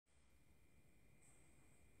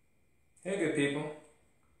Hey good people,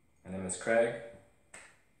 my name is Craig,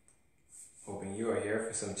 hoping you are here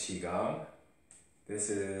for some Qigong.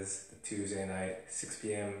 This is the Tuesday night 6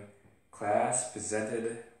 p.m. class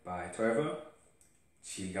presented by Torvo.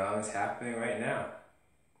 Qigong is happening right now.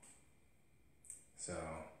 So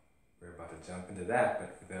we're about to jump into that,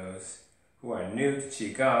 but for those who are new to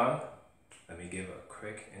Qigong, let me give a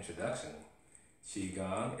quick introduction.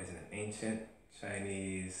 Qigong is an ancient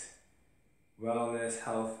Chinese wellness,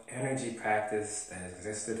 health, energy practice that has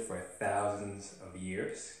existed for thousands of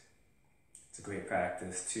years. It's a great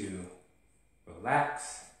practice to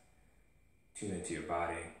relax, tune into your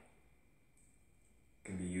body. It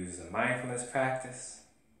can be used as a mindfulness practice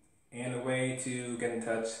and a way to get in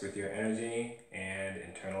touch with your energy and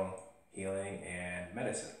internal healing and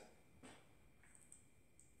medicine.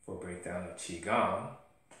 For a breakdown of Qigong,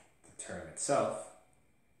 the term itself,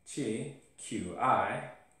 Qi,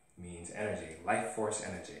 Q-I, means energy, life force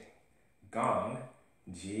energy. Gong,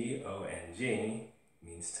 G-O-N-G,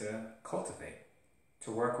 means to cultivate,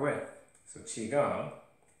 to work with. So Qigong,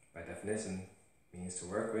 by definition, means to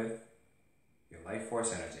work with your life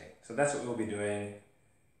force energy. So that's what we'll be doing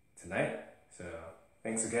tonight. So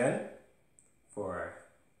thanks again for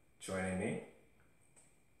joining me.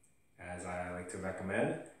 As I like to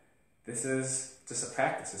recommend, this is just a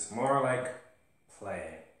practice. It's more like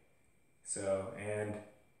playing. And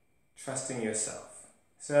trusting yourself.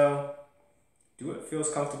 So, do what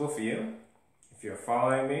feels comfortable for you. If you're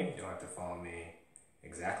following me, you don't have to follow me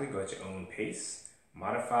exactly. Go at your own pace.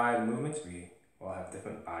 Modified movements. We all have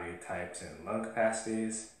different body types and lung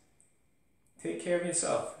capacities. Take care of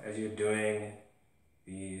yourself as you're doing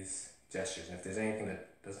these gestures. And if there's anything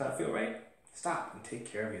that does not feel right, stop and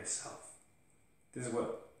take care of yourself. This is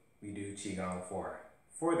what we do Qigong for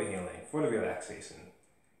the healing, for the relaxation,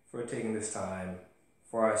 for taking this time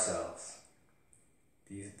for ourselves.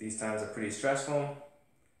 These times are pretty stressful,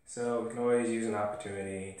 so we can always use an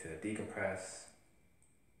opportunity to decompress,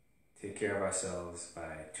 take care of ourselves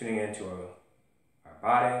by tuning into our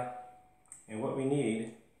body and what we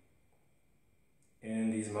need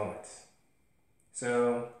in these moments.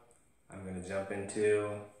 So I'm going to jump into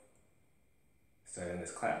starting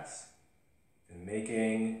this class and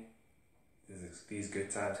making these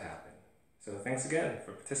good times happen. So thanks again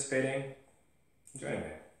for participating. Join me.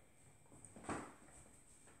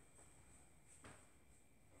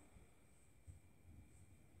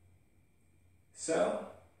 So,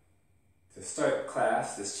 to start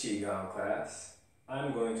class, this Qigong class,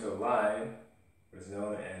 I'm going to align what is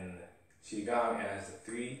known in Qigong as the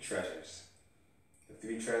three treasures. The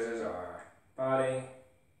three treasures are body,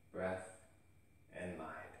 breath, and mind.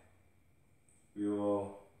 We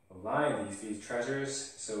will align these three treasures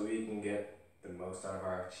so we can get the most out of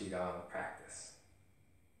our Qigong practice.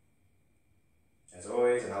 As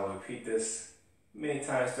always, and I will repeat this many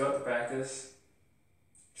times throughout the practice,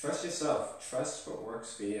 trust yourself. Trust what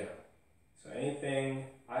works for you. So anything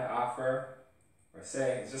I offer or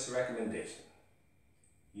say is just a recommendation.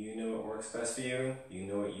 You know what works best for you. You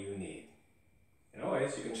know what you need. And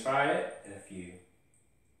always, you can try it, and if you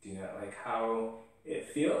do not like how it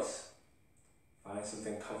feels, find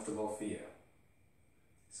something comfortable for you.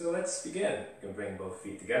 So let's begin. You can bring both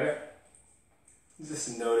feet together.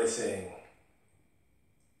 Just noticing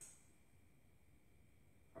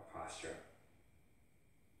our posture.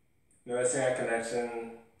 Noticing our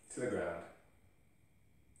connection to the ground.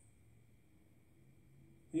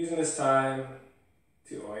 Using this time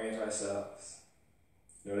to orient ourselves.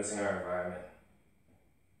 Noticing our environment.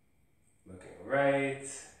 Looking right,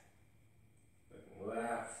 looking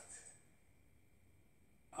left,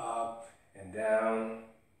 up and down.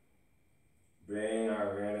 Bring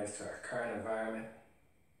our awareness to our current environment.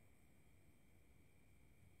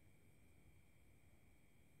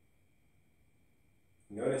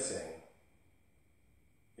 Noticing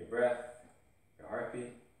your breath, your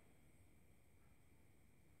heartbeat,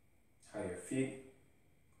 how your feet,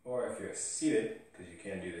 or if you're seated, because you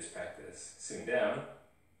can do this practice sitting down,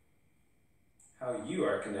 how you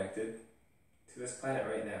are connected to this planet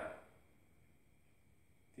right now.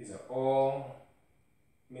 These are all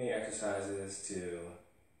mini exercises to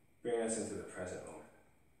bring us into the present moment.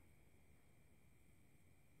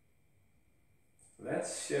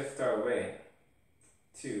 Let's shift our weight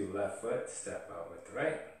to left foot, step out with the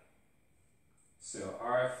right. So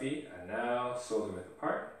our feet are now shoulder width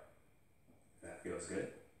apart. That feels good.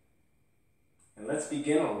 And let's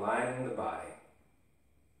begin aligning the body.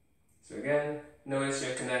 So again, notice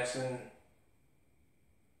your connection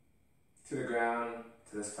to the ground,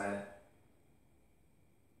 to this planet.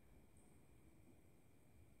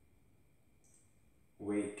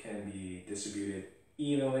 Weight can be distributed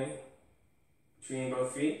evenly between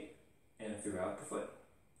both feet and throughout the foot.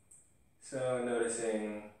 So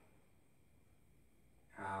noticing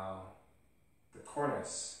how the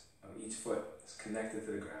corners of each foot is connected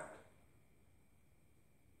to the ground.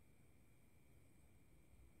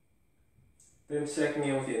 Then checking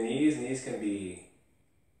in with your knees. Knees can be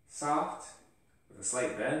soft with a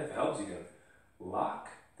slight bend. If it helps, you can lock,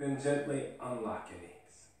 then gently unlock your knees.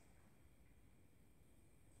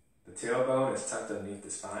 The tailbone is tucked underneath the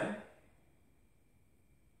spine.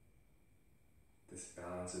 This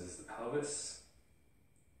balances the pelvis.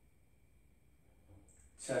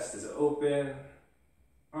 Chest is open.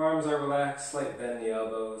 Arms are relaxed, slight bend in the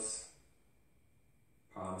elbows.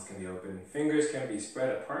 Palms can be open. Fingers can be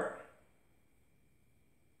spread apart.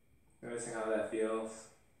 Noticing how that feels.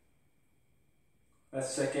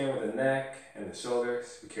 Let's check in with the neck and the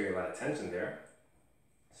shoulders. We carry a lot of tension there.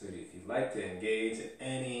 So if you'd like to engage in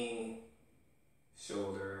any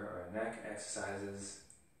shoulder or neck exercises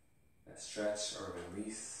that stretch or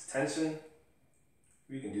release tension,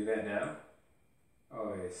 we can do that now. I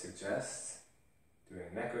always suggest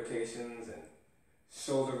doing neck rotations and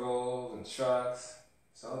shoulder rolls and shrugs.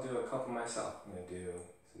 So I'll do a couple myself. I'm going to do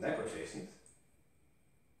some neck rotations,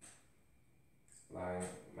 allowing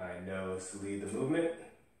my nose to lead the movement,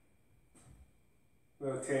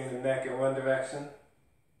 rotating the neck in one direction,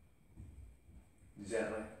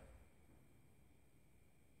 gently.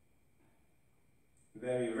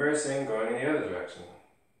 Then reversing, going in the other direction.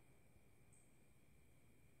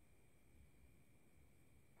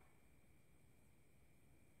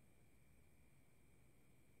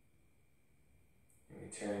 And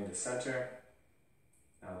returning to center.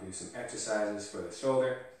 I'll do some exercises for the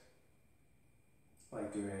shoulder,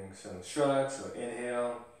 like doing some shrugs. So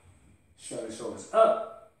inhale, shrug the shoulders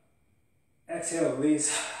up. Exhale,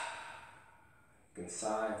 release. You can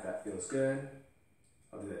sigh if that feels good.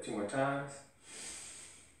 I'll do that 2 more times.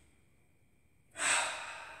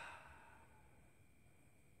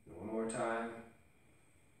 And 1 more time.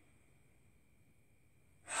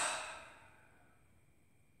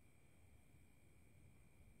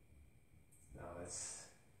 Now let's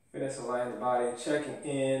finish aligning the body, checking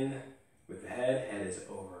in with the head. Head is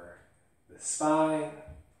over the spine,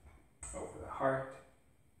 over the heart.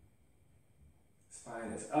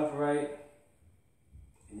 Spine is upright.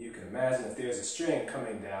 And you can imagine if there's a string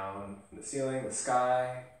coming down from the ceiling, the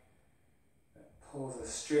sky, that pulls us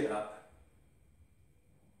straight up.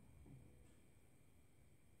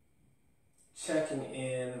 Checking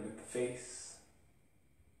in with the face.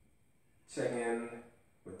 Checking in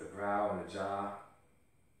with the brow and the jaw.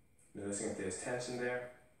 Noticing if there's tension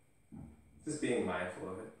there. Just being mindful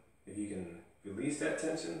of it. If you can release that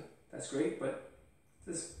tension, that's great, but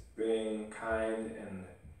just bring kind and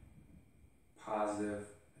positive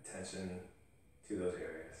attention to those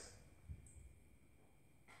areas.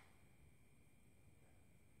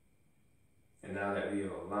 And now that we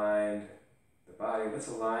have aligned the body, let's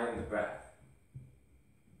align the breath.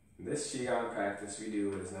 In this Qigong practice, we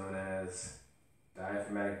do what is known as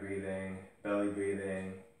diaphragmatic breathing, belly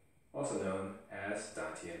breathing, also known as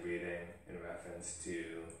Dantian breathing, in reference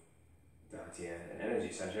to Dantian, an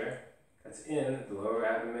energy center that's in the lower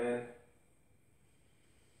abdomen.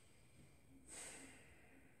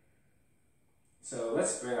 So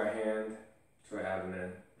let's bring our hand to our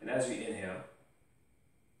abdomen, and as we inhale,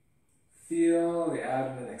 feel the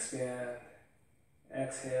abdomen expand.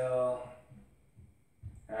 Exhale,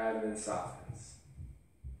 abdomen softens.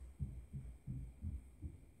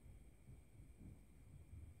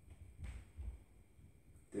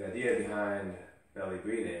 The idea behind belly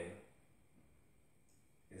breathing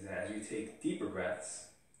is that as you take deeper breaths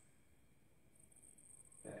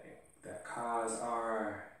that cause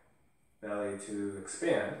our belly to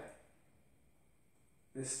expand,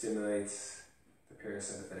 this stimulates the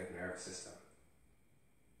parasympathetic nervous system.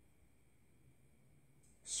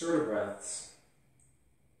 Shorter breaths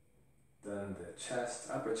than the chest,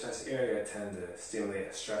 upper chest area tend to stimulate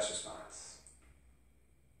a stress response.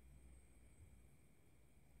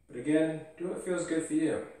 But again, do what feels good for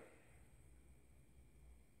you.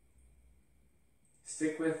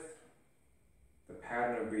 Stick with the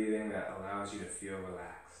pattern of breathing that allows you to feel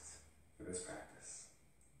relaxed for this practice.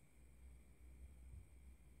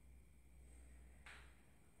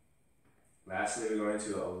 Lastly, we're going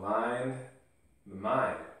to align the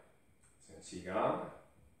mind. So in Qigong,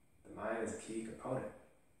 the mind is a key component.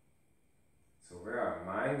 So where our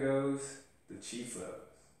mind goes, the Qi flows.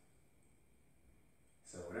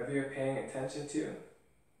 So whatever you're paying attention to,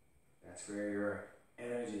 that's where your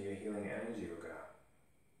energy, your healing energy will go.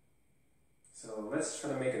 So let's try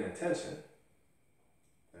to make an intention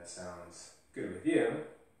that sounds good with you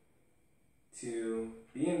to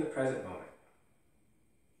be in the present moment,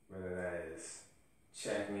 whether that is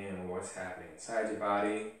checking in on what's happening inside your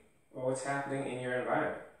body or what's happening in your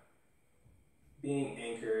environment. Being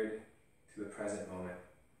anchored to the present moment,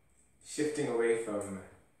 shifting away from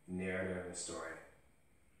narrative and story,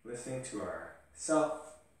 listening to our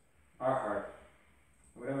self, our heart,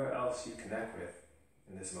 whatever else you connect with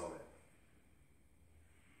in this moment.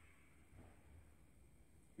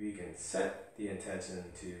 We can set the intention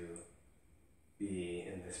to be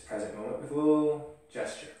in this present moment with a little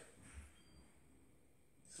gesture.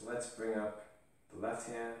 So let's bring up the left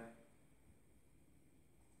hand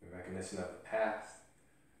in recognition of the past.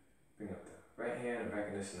 Bring up the right hand in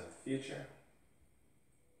recognition of the future.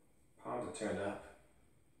 Palms are turned up.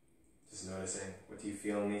 Just noticing, what do you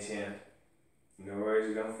feel in each hand? No worries,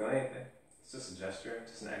 you don't feel anything. It's just a gesture,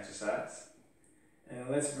 just an exercise. And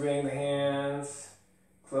let's bring the hands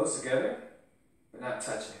close together, but not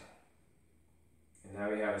touching. And now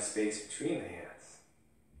we have a space between the hands.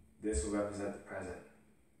 This will represent the present.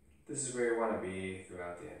 This is where you want to be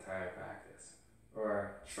throughout the entire practice,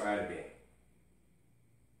 or try to be.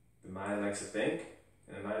 The mind likes to think,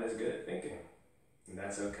 and the mind is good at thinking, and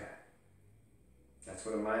that's okay. That's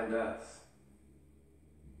what a mind does.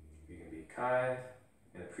 We can be kind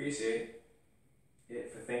and appreciate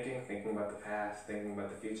it for thinking about the past, thinking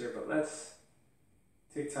about the future, but let's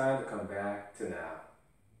take time to come back to now.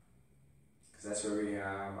 Because that's where we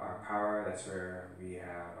have our power, that's where we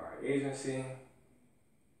have our agency,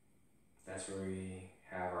 that's where we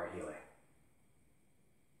have our healing.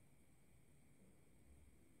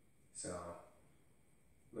 So,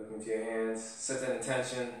 look into your hands, set that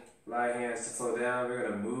intention, allow your hands to flow down. We're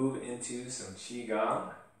going to move into some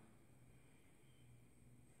Qigong.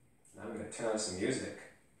 Now I'm going to turn on some music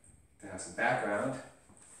to have some background.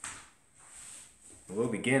 We'll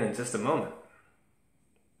begin in just a moment.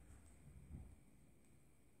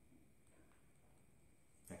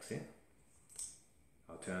 Actually,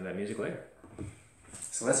 I'll turn on that music later.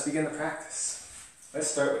 So let's begin the practice. Let's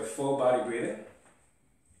start with full body breathing.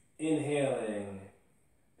 Inhaling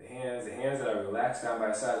the hands that are relaxed down by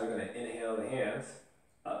the sides. We're going to inhale the hands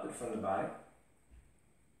up and from the body.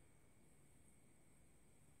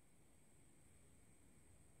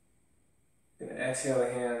 We're going to exhale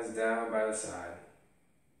the hands down by the side.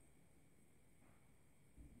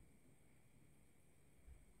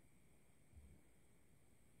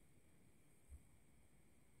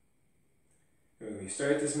 When we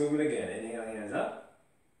start this movement again, inhale hands up.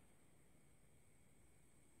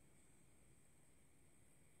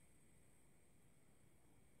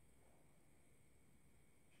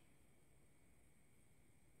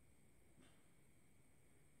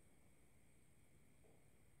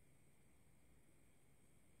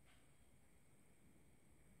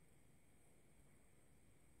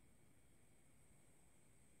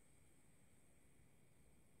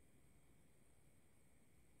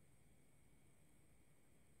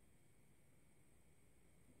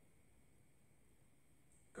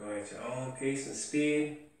 Going at your own pace and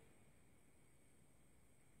speed.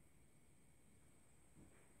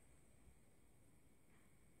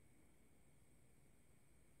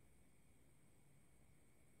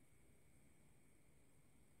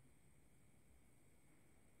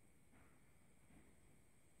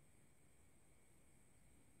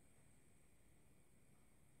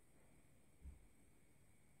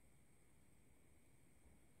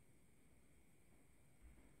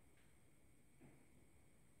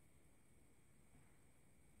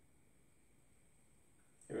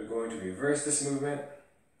 We're going to reverse this movement.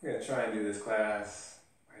 I'm going to try and do this class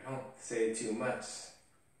where I don't say too much.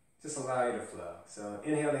 Just allow you to flow. So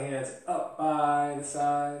inhale the hands up by the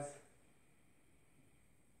sides.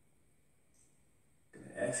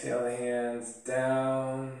 Exhale the hands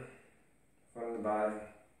down from the body.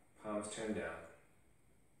 Palms turned down.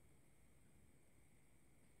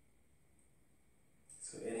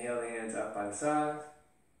 So inhale the hands up by the sides.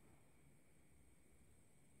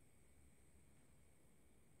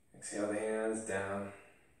 Exhale the hands down,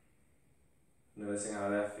 noticing how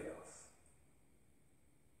that feels.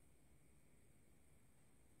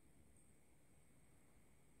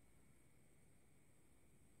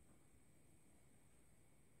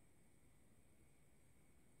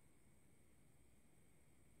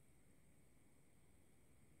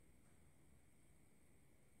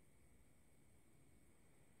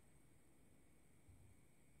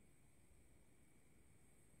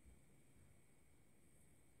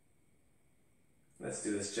 Let's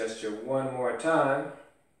do this gesture one more time.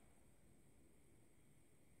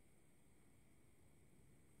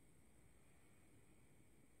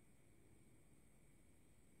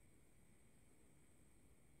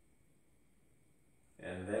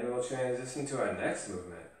 we'll transition to our next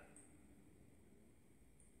movement.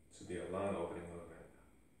 This will be a lung opening movement.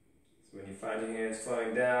 So when you find your hands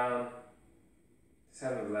flowing down, just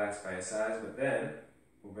have them relaxed by your sides, but then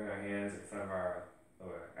we'll bring our hands in front of our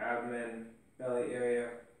lower abdomen, belly area.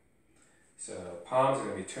 So palms are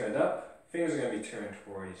going to be turned up, fingers are going to be turned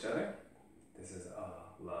toward each other. This is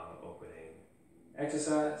a lung opening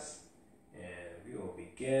exercise, and we will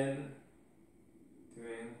begin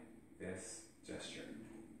doing this gesture.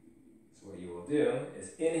 So what you will do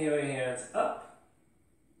is inhale your hands up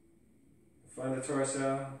in front of the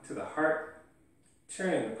torso to the heart,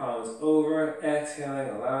 turning the palms over, exhaling,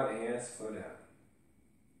 allowing the hands to flow down.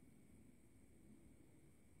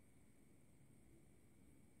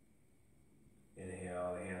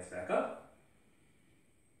 Inhale the hands back up,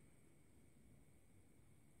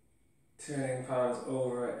 turning palms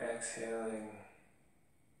over, exhaling,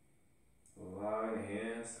 allowing the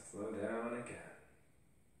hands to flow down again.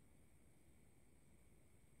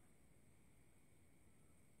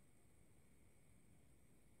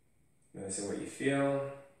 Noticing what you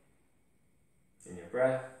feel in your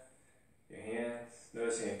breath, your hands,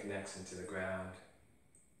 noticing a connection to the ground.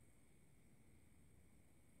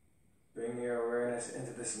 Bring your awareness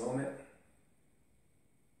into this moment,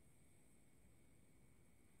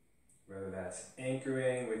 whether that's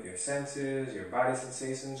anchoring with your senses, your body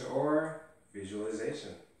sensations, or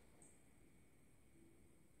visualization.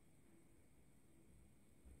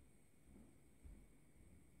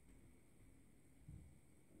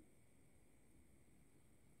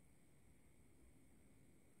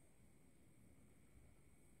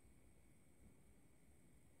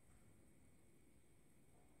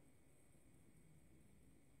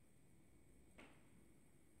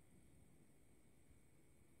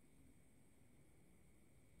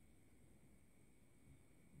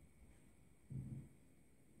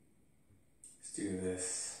 Let's do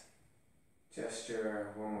this gesture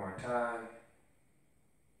one more time.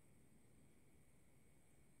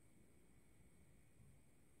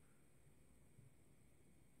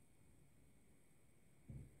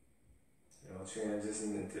 And we'll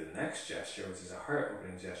transition into the next gesture, which is a heart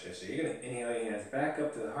opening gesture. So you're going to inhale your hands back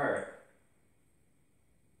up to the heart.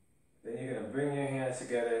 Then you're going to bring your hands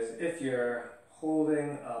together as if you're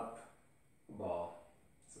holding up a ball.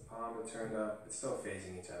 So palms are turned up, but still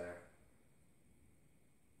facing each other.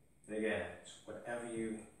 And again, whatever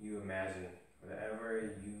you imagine,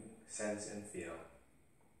 whatever you sense and feel,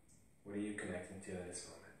 what are you connecting to in this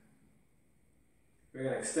moment? We're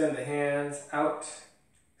going to extend the hands out,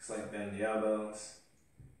 slight bend the elbows,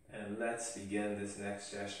 and let's begin this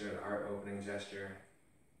next gesture, the heart opening gesture.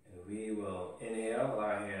 And we will inhale, allow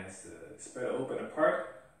our hands to spread open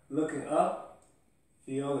apart, looking up,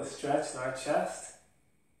 feel the stretch in our chest.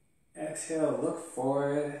 Exhale, look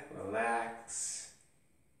forward, relax.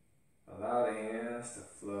 Allow the hands to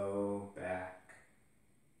flow back.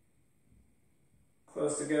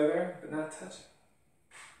 Close together, but not touching.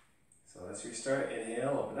 So let's restart.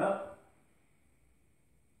 Inhale, open up.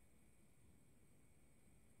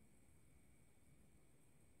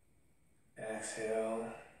 Exhale,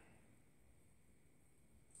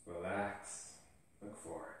 relax, look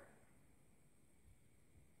forward.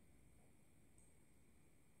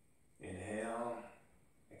 Inhale,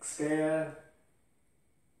 expand.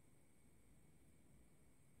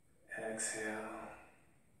 Exhale.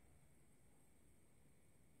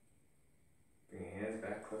 Bring your hands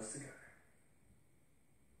back close together.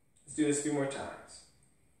 Let's do this a few more times.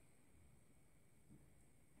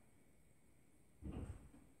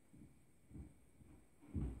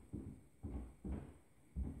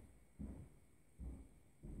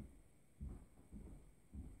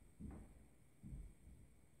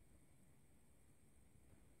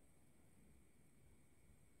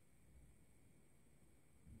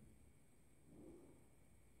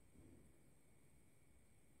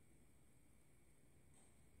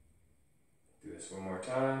 Do this one more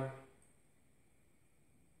time.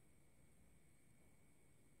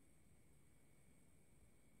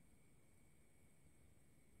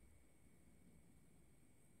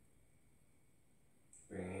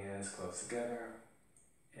 Bring your hands close together.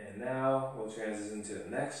 And now we'll transition to the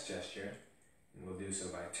next gesture. And we'll do so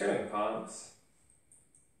by turning palms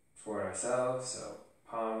toward ourselves. So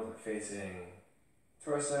palms are facing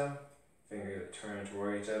torso, fingers are turned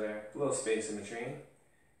toward each other, a little space in between.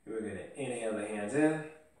 We're going to inhale the hands in.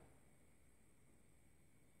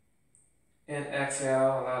 And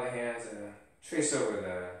exhale, allow the hands to trace over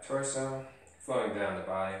the torso, flowing down the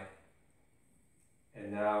body.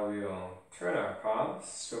 And now we will turn our palms,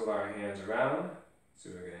 swivel our hands around. So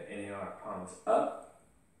we're going to inhale our palms up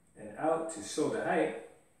and out to shoulder height.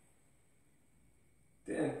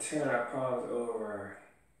 Then turn our palms over.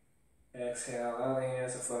 Exhale, allow the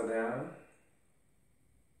hands to flow down.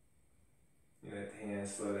 You let the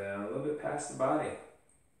hands flow down a little bit past the body.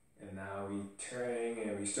 And now returning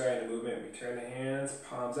and restarting the movement. We turn the hands,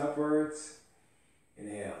 palms upwards.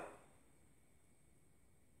 Inhale.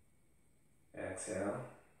 Exhale.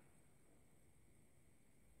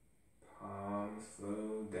 Palms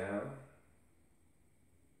flow down.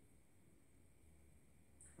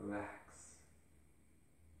 Relax.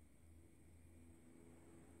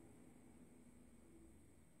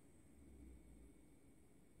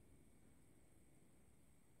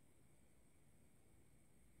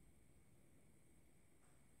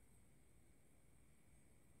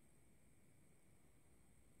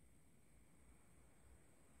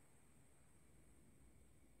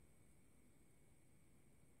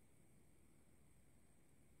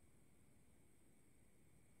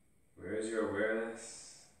 Where's your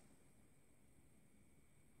awareness?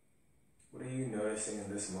 What are you noticing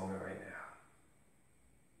in this moment right now?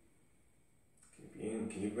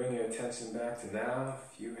 Can you bring your attention back to now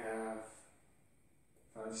if you have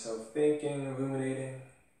found yourself thinking, ruminating?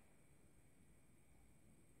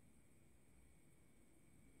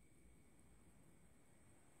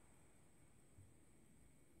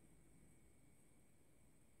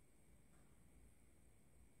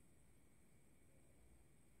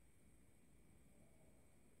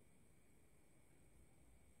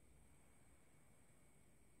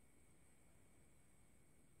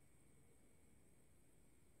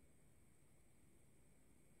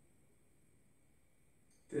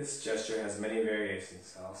 This gesture has many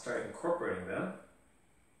variations, so I'll start incorporating them.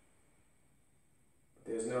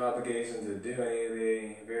 There's no obligation to do any of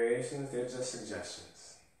the variations, they're just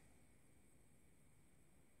suggestions.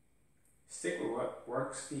 Stick with what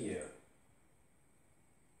works for you.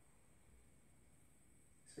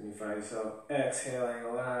 So when you find yourself exhaling,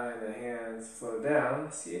 allowing the hands flow down,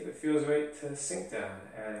 see if it feels right to sink down,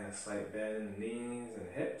 adding a slight bend in the knees and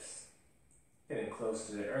hips, getting close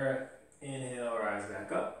to the earth. Inhale, rise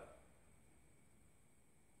back up.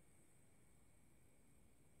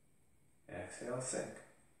 Exhale, sink.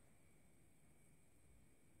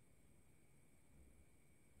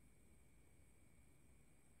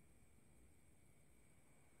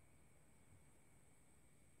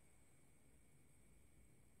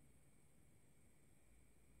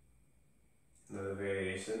 Another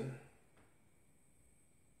variation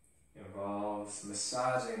involves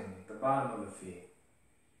massaging the bottom of the feet.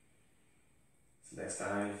 So next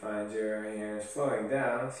time you find your hands flowing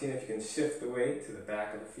down, see if you can shift the weight to the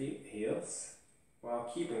back of the feet, heels,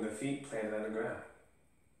 while keeping the feet planted on the ground.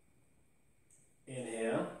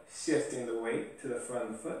 Inhale, shifting the weight to the front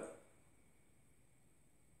of the foot.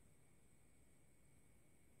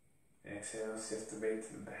 Exhale, shift the weight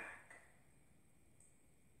to the back.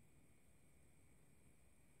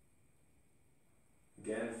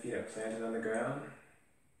 Again, feet are planted on the ground.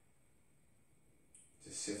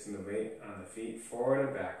 Just shifting the weight on the feet forward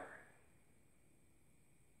and backward.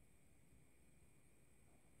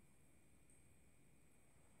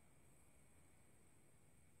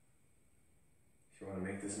 If you want to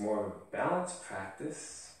make this more of a balanced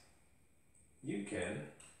practice, you can,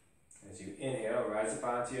 as you inhale, rise up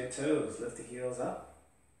onto your toes, lift the heels up.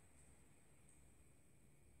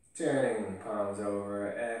 Turning palms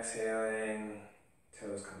over, exhaling,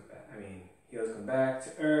 toes come back, heels come back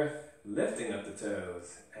to earth. Lifting up the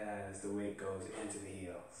toes as the weight goes into the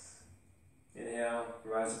heels. Inhale,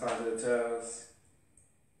 rise up onto the toes.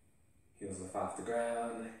 Heels lift off the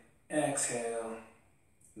ground. Exhale,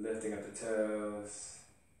 lifting up the toes.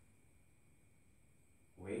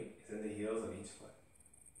 Weight is in the heels of each foot.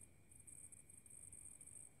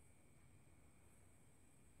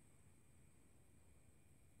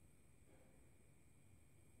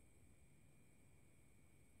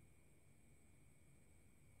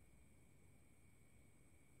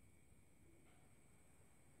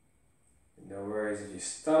 No worries if you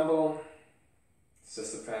stumble, it's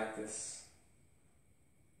just a practice.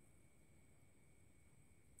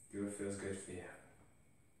 Do what feels good for you.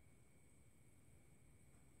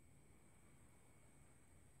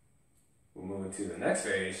 We'll move into the next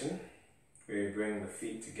variation, where you bring the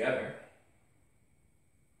feet together.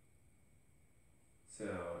 So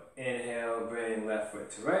inhale, bring left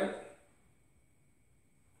foot to right.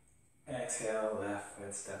 Exhale, left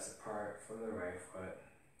foot steps apart from the right foot.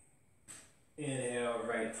 Inhale,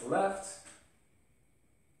 right to left.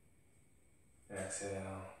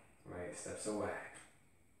 Exhale, right steps away.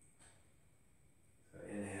 So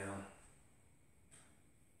inhale.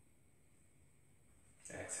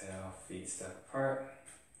 Exhale, feet step apart.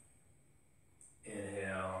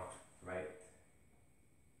 Inhale, right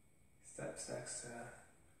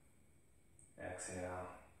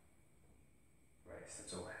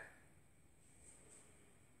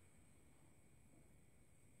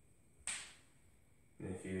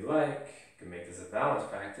If you like, you can make this a balance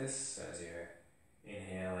practice as you're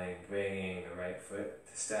inhaling, bringing the right foot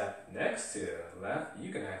to step next to the left.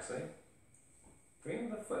 You can actually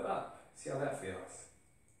bring the foot up. See how that feels.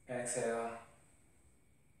 Exhale.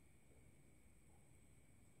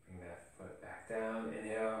 Bring that foot back down.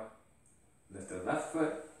 Inhale. Lift the left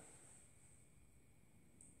foot.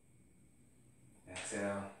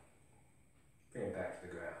 Exhale. Bring it back to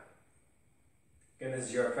the ground. Again, this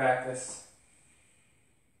is your practice.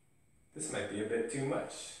 This might be a bit too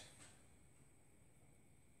much.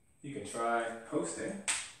 You can try posting,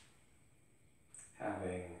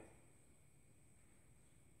 having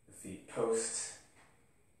the feet post,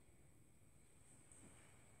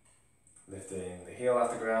 lifting the heel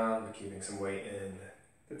off the ground, but keeping some weight in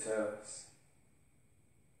the toes.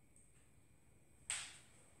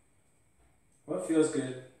 What feels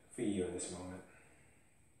good for you in this moment?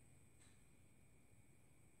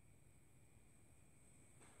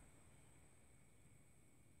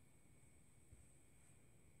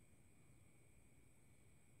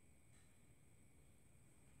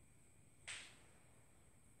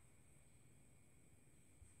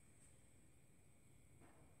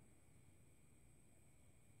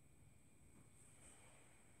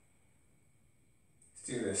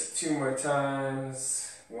 Let's do this 2 more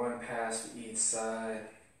times, 1 pass for each side.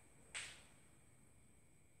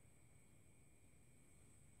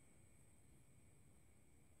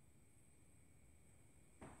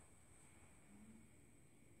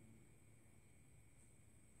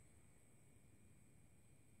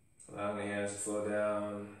 Allowing the hands to flow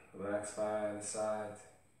down, relax by the side.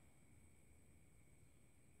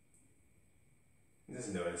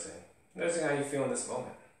 Just noticing how you feel in this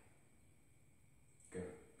moment. You can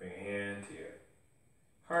bring a hand to your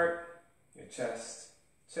heart, your chest,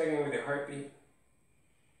 checking in with your heartbeat.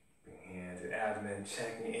 Bring a hand to the abdomen,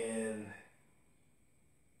 checking in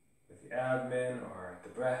with the abdomen or the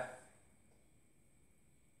breath.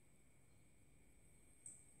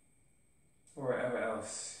 Or wherever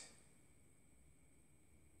else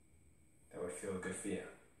that would feel good for you.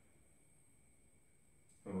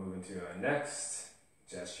 We'll move into our next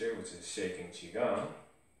gesture, which is shaking Qigong.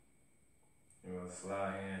 And we'll just allow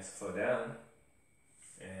our hands to flow down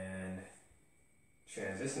and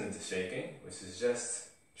transition into shaking, which is just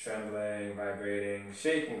trembling, vibrating,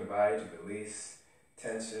 shaking the body to release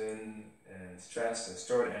tension and stress and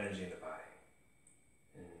stored energy in the body.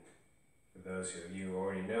 And for those of you who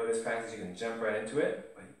already know this practice, you can jump right into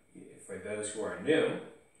it. But for those who are new,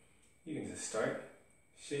 you can just start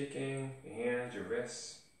shaking your hands, your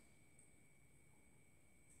wrists.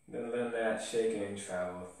 Then let that shaking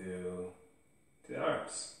travel through to the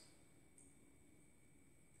arms.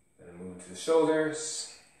 Then move to the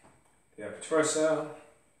shoulders, the upper torso.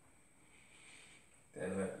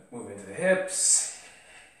 Then move into the hips.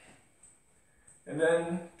 And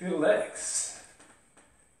then through the legs,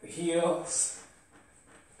 the heels,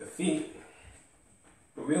 the feet.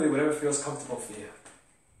 But really whatever feels comfortable for you.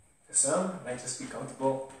 For some, it might just be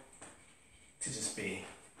comfortable to just be,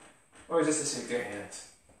 or just to shake their hands.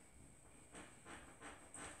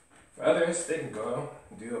 For others, they can go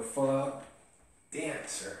and do a full-out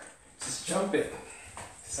dance or just jumping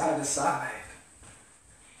side to side,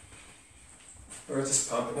 or just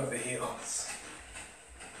pumping of the heels.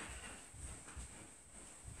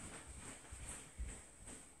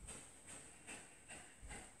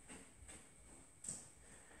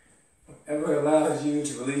 Whatever allows you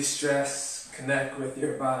to release stress, connect with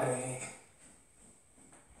your body,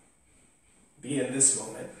 be in this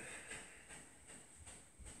moment.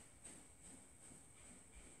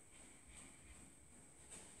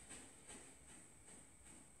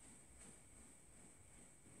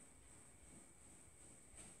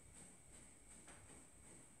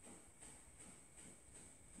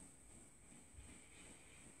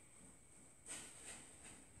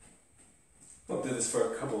 We'll do this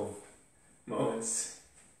for a couple of moments.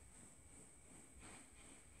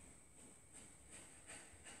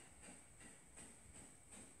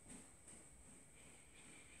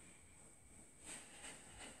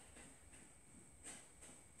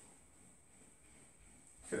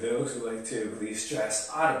 For those who like to release stress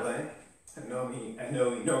audibly, I know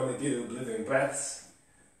we normally do blithering breaths.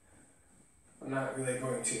 I'm not really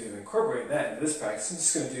going to incorporate that into this practice. I'm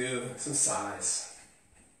just going to do some sighs.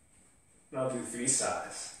 And I'll do 3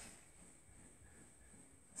 sighs.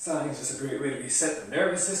 Sighing is just a great way to reset the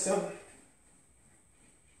nervous system.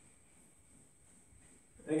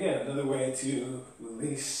 And again, another way to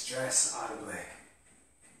release stress audibly.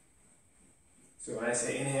 So when I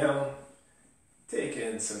say inhale, take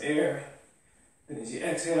in some air. Then as you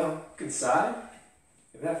exhale, you can sigh,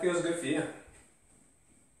 if that feels good for you.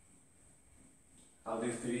 I'll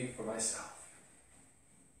do 3 for myself.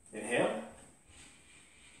 Inhale.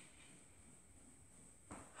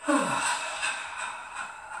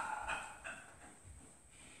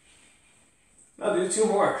 I'll do 2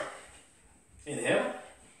 more. Inhale.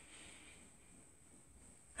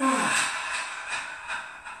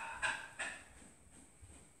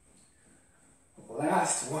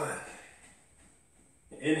 Last one.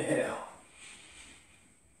 Inhale.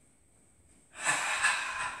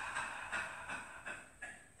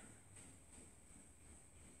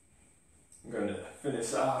 I'm going to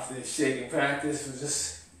finish off this shaking practice with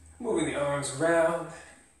just moving the arms around,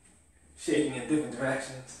 shaking in different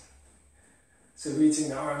directions. So reaching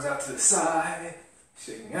the arms out to the side,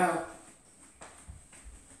 shaking out,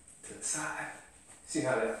 to the side. See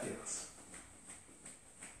how that feels.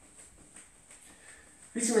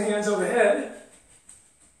 Reaching the hands overhead,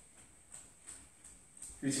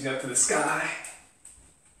 reaching up to the sky.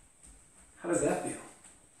 How does that feel?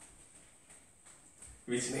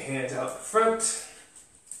 Reaching the hands out the front,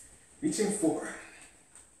 reaching forward.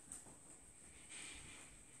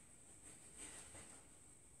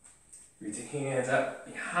 Reaching hands up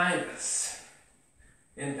behind us,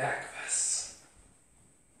 in back of us.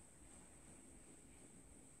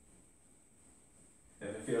 If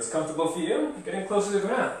it feels comfortable for you, getting closer to the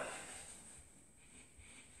ground.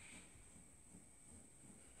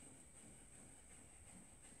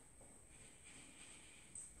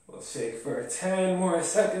 We'll shake for 10 more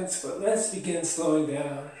seconds, but let's begin slowing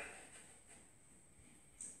down.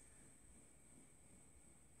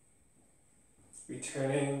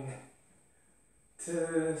 Returning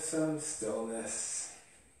to some stillness.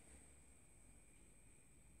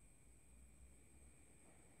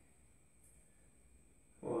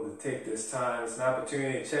 We'll take this time as an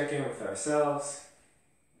opportunity to check in with ourselves.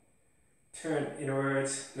 Turn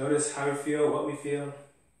inwards. Notice how we feel, what we feel.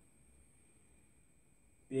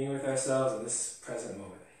 Being with ourselves in this present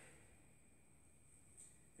moment.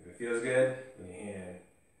 If it feels good, bring your hand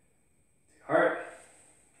to heart,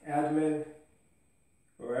 abdomen,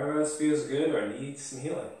 wherever else feels good or needs some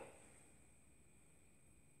healing.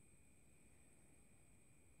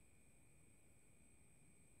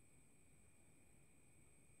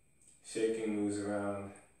 Shaking moves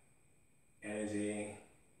around energy,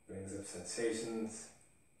 brings up sensations.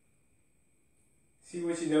 See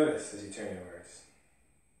what you notice as you turn inwards.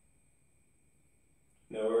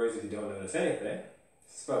 No worries if you don't notice anything.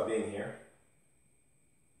 It's about being here.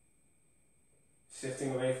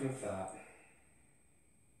 Shifting away from thought.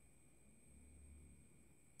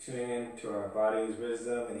 Tuning into our body's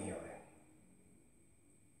wisdom and healing.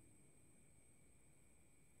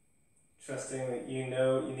 Trusting that you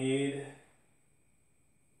know what you need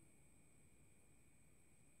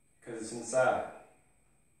because it's inside.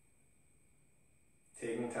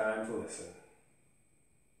 Taking time to listen.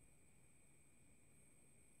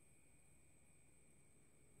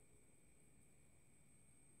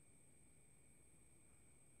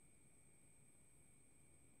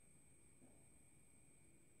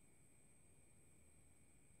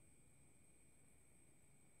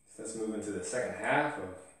 So let's move into the second half of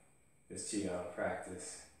this Qigong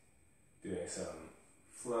practice, doing some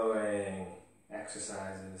flowing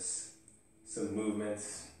exercises, some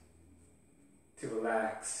movements to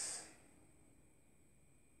relax,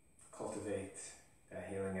 cultivate that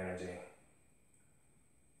healing energy.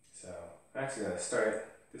 So I'm actually going to start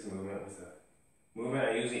this movement with a movement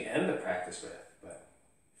I usually end the practice with, but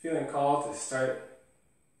feeling called to start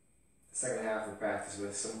the second half of the practice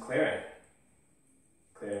with some clearing.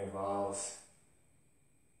 Clearing involves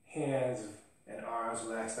hands and arms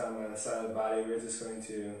relaxed down by the side of the body. We're just going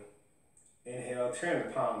to inhale, turn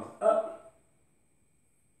the palms up.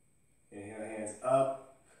 Inhale, hands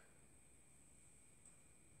up.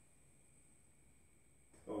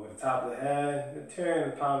 Over the top of the head. Then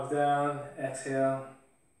turn the palms down. Exhale.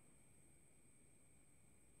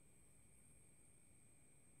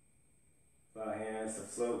 Allow hands to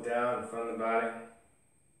float down in front of the body.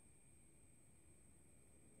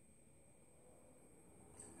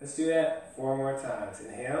 Let's do that 4 more times.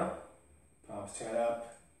 Inhale, palms turn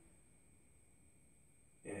up.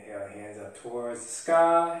 Inhale, hands up towards the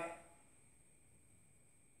sky.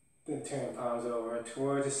 Then turn the palms over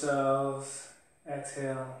towards yourselves.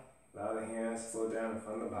 Exhale, allow the hands to float down in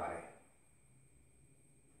front of the body.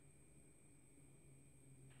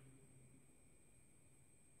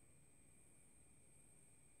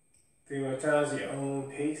 Three more times at your own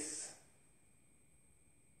pace.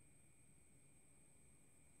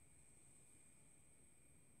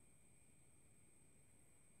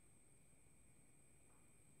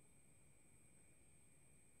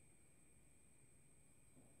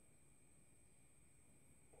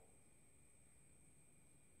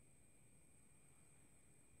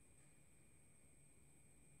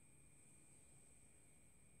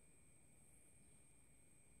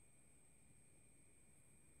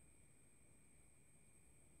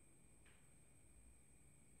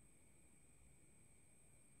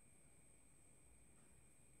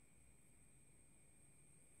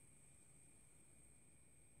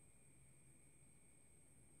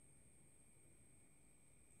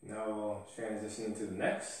 Now we'll transition to the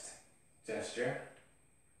next gesture,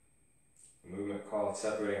 a movement called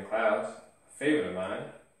separating clouds, a favorite of mine.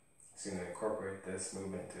 I'm going to incorporate this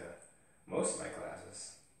movement into most of my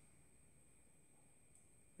classes.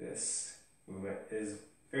 This movement is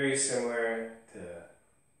very similar to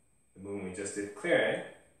the movement we just did clearing,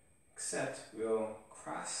 except we'll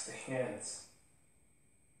cross the hands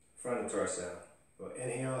in front of the torso. We'll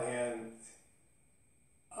inhale, hands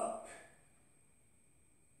up.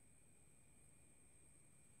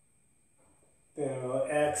 Then we'll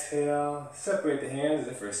exhale, separate the hands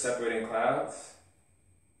as if we're separating clouds.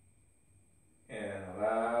 And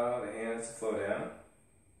allow the hands to flow down.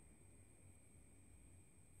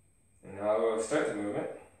 And now we'll start the movement.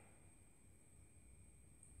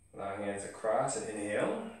 Allow hands to cross and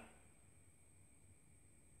inhale.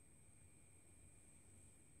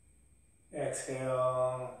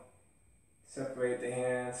 Exhale, separate the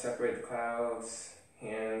hands, separate the clouds,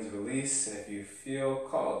 hands release, and if you feel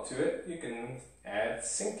called to it, you can add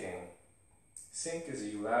sinking. Sink is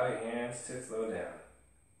you allow your hands to flow down.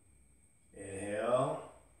 Inhale,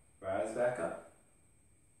 rise back up.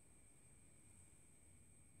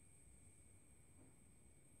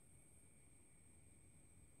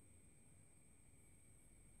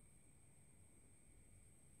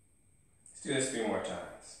 Let's do this 3 more times.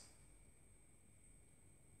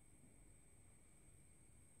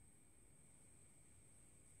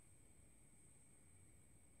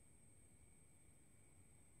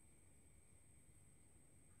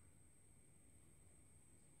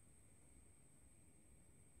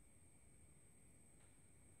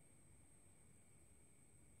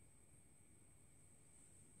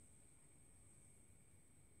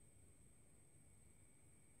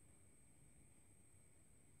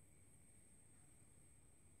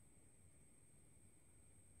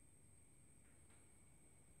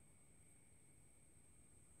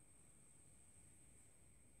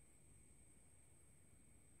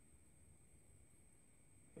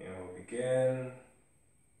 And we'll begin.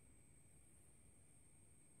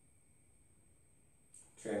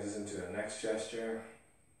 Transition to the next gesture.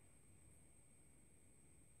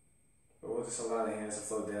 But we'll just allow the hands to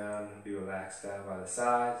flow down, be relaxed down by the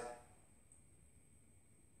side.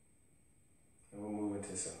 And we'll move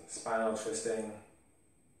into some spinal twisting,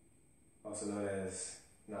 also known as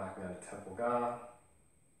knocking on the temple gong.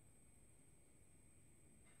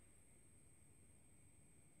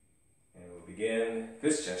 And we'll begin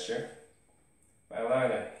this gesture by allowing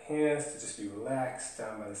the hands to just be relaxed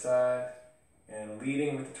down by the side and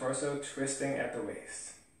leading with the torso, twisting at the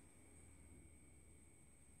waist.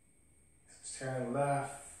 So turn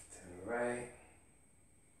left and right.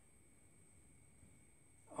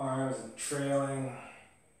 Arms trailing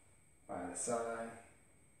by the side.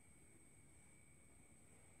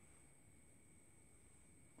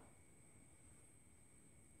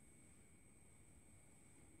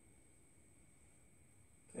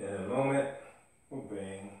 In a moment, we'll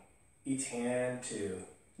bring each hand to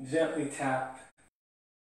gently tap.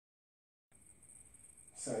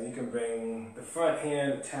 So you can bring the front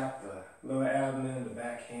hand to tap the lower abdomen, the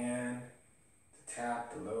back hand to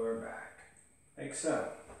tap the lower back, like so.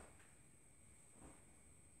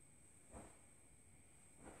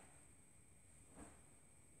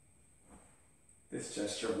 This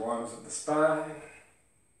gesture warms up the spine.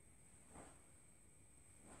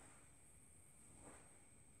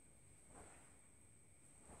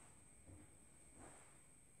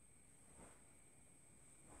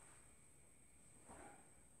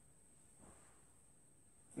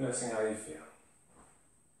 Noticing how you feel.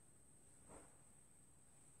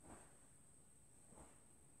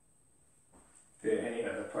 If there are any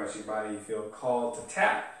other parts of your body you feel called to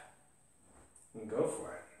tap, then go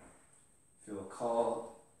for it. Feel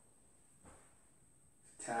called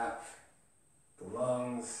to tap the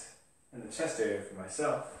lungs and the chest area for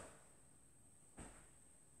myself.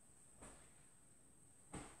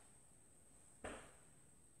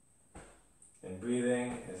 And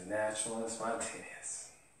breathing is natural and spontaneous.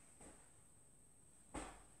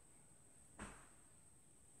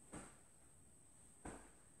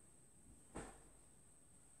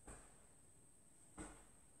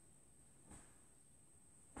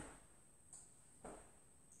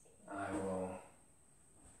 I will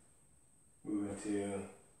move into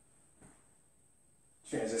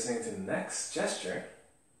transitioning to the next gesture.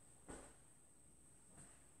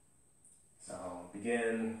 So I'll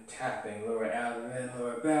begin tapping lower abdomen,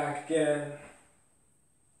 lower back again.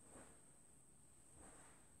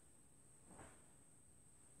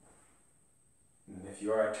 And if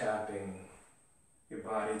you are tapping your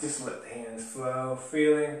body, just let the hands flow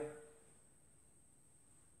freely.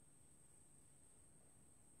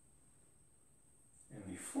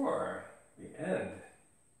 before we end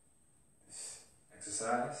this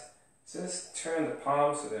exercise, just turn the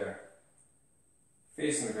palms so they're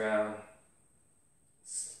facing the ground.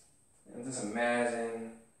 And just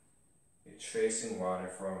imagine you're tracing water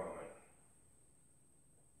for a moment.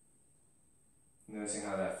 Noticing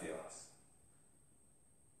how that feels.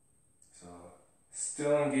 So,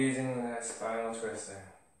 still engaging in that spinal twisting.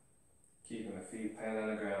 Keeping the feet planted on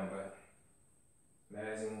the ground, but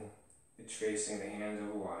imagine you're tracing the hands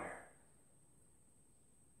over water.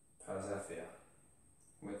 How does that feel?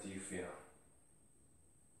 What do you feel?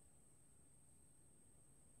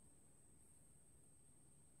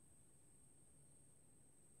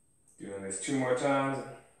 Doing this 2 more times.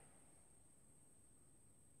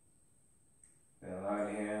 Then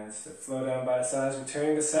allowing your hands to flow down by the sides,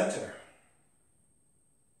 returning to center.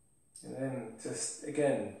 And then just,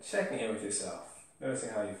 again, checking in with yourself. Noticing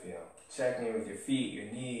how you feel. Checking in with your feet,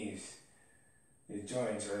 your knees, your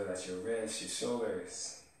joints, whether that's your wrists, your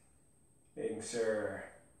shoulders. Making sure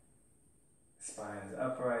the spine is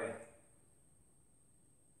upright.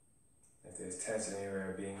 If there's tension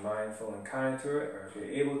anywhere, being mindful and kind to it, or if you're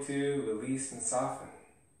able to, release and soften.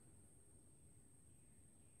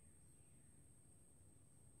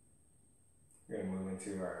 We're going to move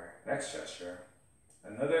into our next gesture,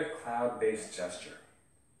 another cloud-based gesture.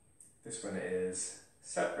 This one is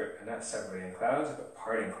separate, not separating clouds, but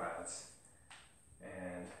parting clouds.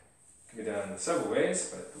 And it can be done in several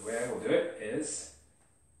ways, but the way I will do it is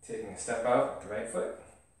taking a step out with the right foot.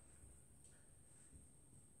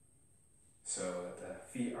 So the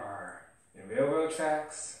feet are in railroad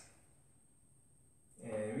tracks,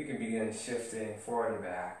 and we can begin shifting forward and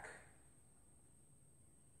back.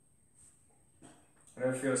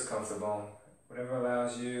 Whatever feels comfortable, whatever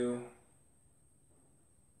allows you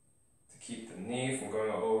to keep the knee from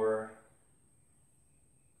going over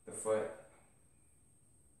the foot.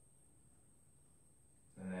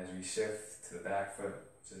 And as we shift to the back foot,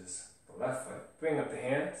 which is the left foot, bring up the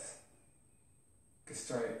hands. You can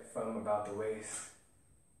start from about the waist.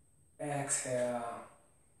 Exhale.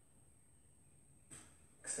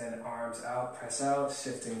 Extend arms out, press out,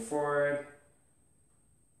 shifting forward.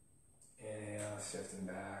 Inhale, shifting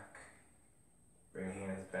back. Bring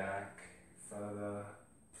hands back in front of the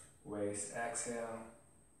waist. Exhale.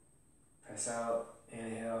 Press out.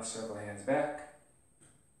 Inhale, circle hands back.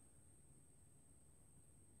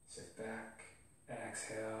 Shift back.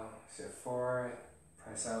 Exhale, shift forward.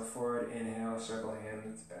 Press out forward. Inhale, circle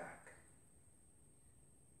hands back.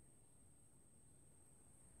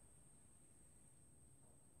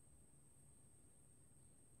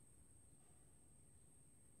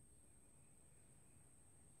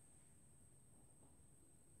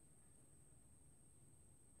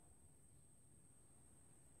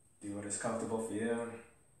 Do what is comfortable for you.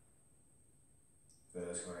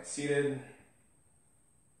 Those who are seated,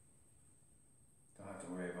 don't have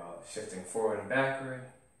to worry about shifting forward and backward.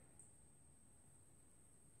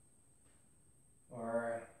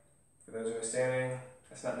 Or for those who are standing,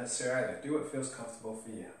 that's not necessary either. Do what feels comfortable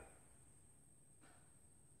for you.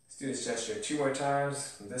 Let's do this gesture 2 more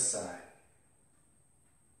times from this side.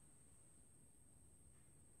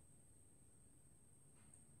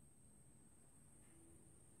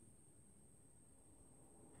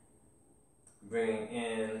 Bringing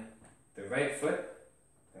in the right foot,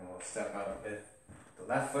 and we'll step out with the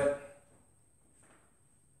left foot,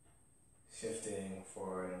 shifting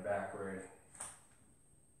forward and backward.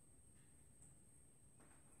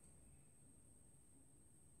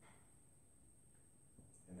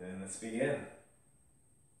 And then let's begin.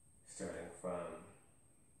 Starting from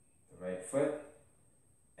the right foot,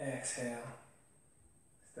 exhale,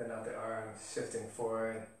 extend out the arms, shifting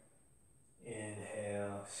forward.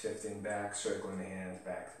 Inhale, shifting back, circling the hands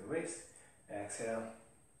back to the waist. Exhale.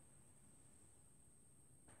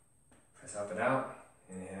 Press up and out.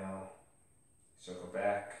 Inhale, circle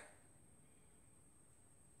back.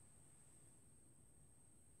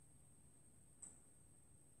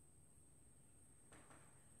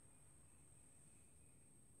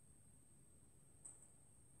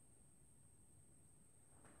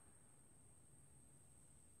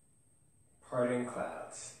 Parting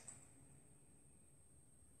clouds.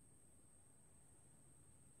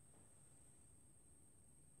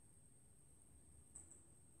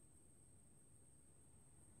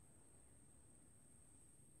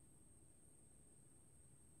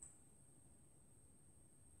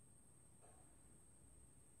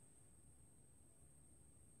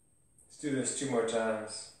 Let's do this 2 more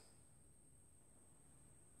times.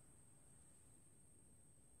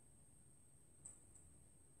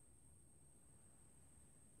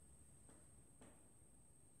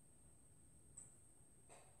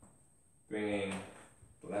 Bringing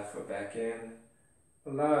the left foot back in,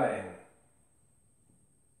 allowing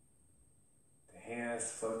the hands to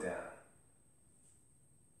float down.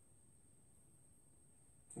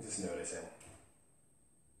 And just noticing.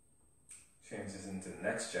 Change this into the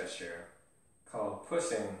next gesture called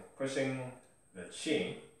pushing the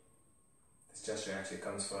Qi. This gesture actually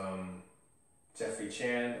comes from Jeffrey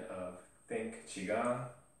Chan of Think Qigong.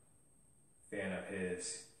 Fan of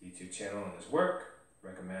his YouTube channel and his work.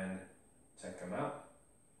 Recommend check him out.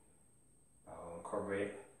 I'll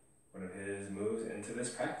incorporate one of his moves into this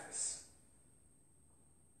practice.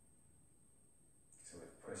 So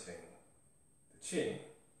with pushing the Qi,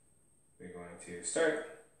 we're going to start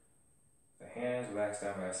the hands relax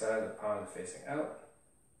down by our side, the palms are facing out.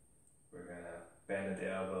 We're going to bend at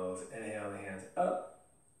the elbows, inhale the hands up,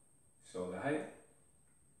 shoulder height,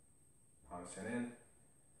 palms turn in.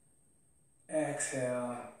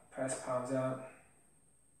 Exhale, press palms out,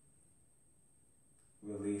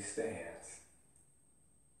 release the hands.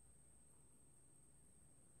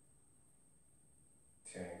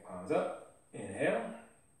 Turning palms up, inhale,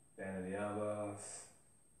 bend at the elbows.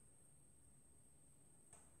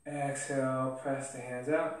 Exhale, press the hands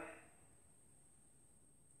out,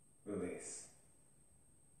 release.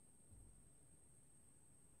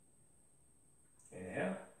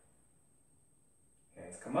 Inhale,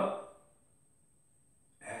 hands come up.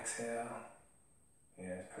 Exhale,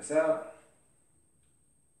 hands press out.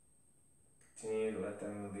 Continue to let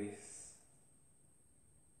them release.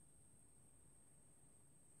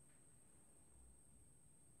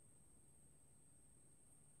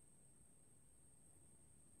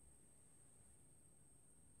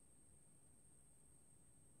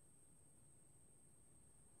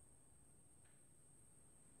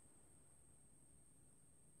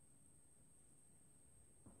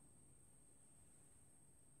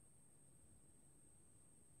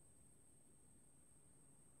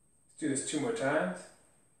 Do this 2 more times.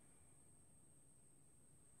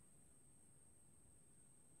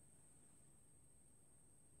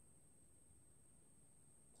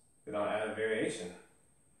 Then I'll add a variation.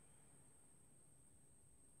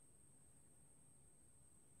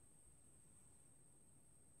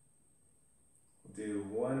 We'll do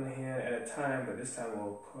one hand at a time, but this time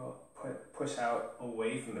we'll push out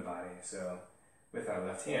away from the body. So with our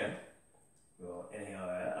left hand, we'll inhale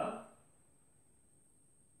that up.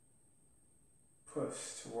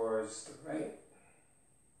 Push towards the right.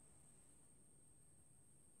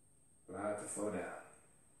 Allow it to flow down.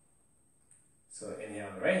 So inhale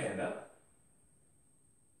the right hand up.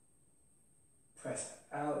 Press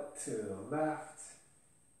out to the left.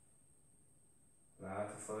 Allow it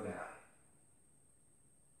to flow down.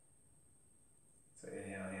 So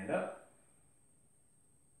inhale, hand up.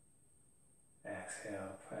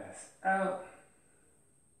 Exhale, press out.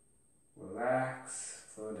 Relax,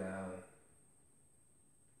 flow down.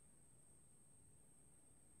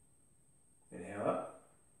 Inhale up,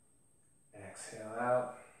 exhale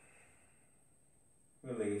out,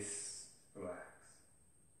 release, relax.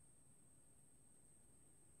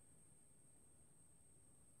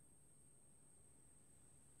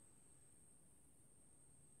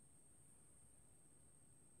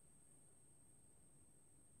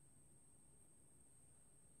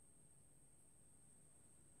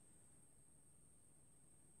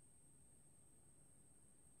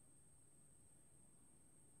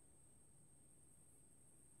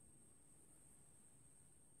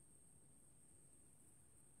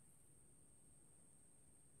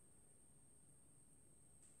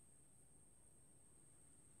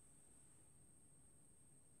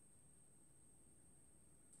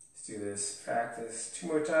 Let's do this practice 2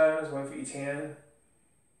 more times, 1 for each hand.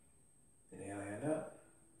 Inhale, hand up.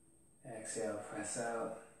 Exhale, press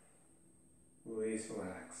out. Release,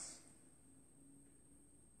 relax.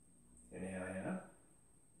 Inhale, hand up.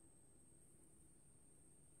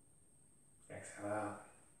 Exhale out.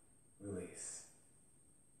 Release.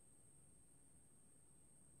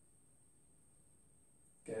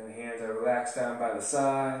 Again, the hands are relaxed down by the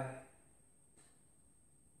side.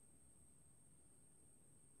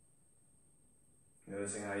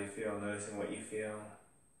 Noticing how you feel, noticing what you feel.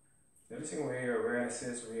 Noticing where your awareness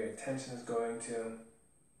is, where your attention is going to.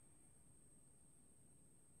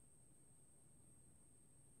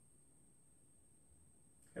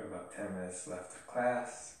 You have about 10 minutes left of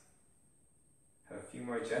class. Have a few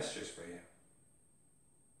more gestures for you.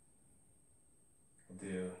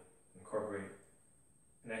 We'll incorporate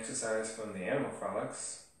an exercise from the animal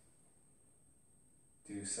frolics.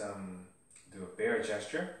 Do a bear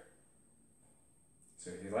gesture. So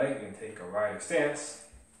if you like, you can take a rider stance,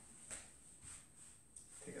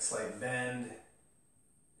 take a slight bend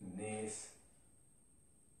in the knees.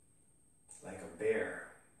 Like a bear.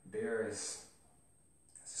 Bear has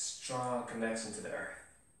a strong connection to the earth.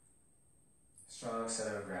 Strong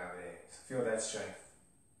center of gravity. So feel that strength.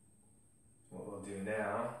 What we'll do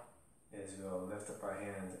now is we'll lift up our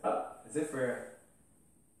hands up as if we're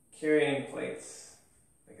carrying plates.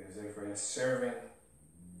 Like as if we're serving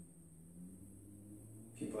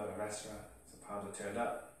people at a restaurant. So palms are turned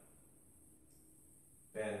up.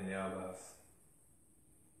 Bend the elbows.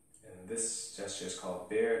 And this gesture is called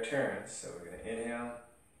bear turns. So we're going to inhale.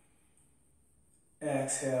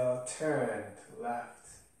 Exhale, turn to left.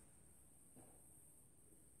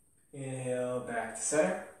 Inhale, back to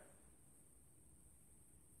center.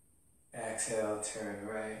 Exhale, turn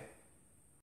right.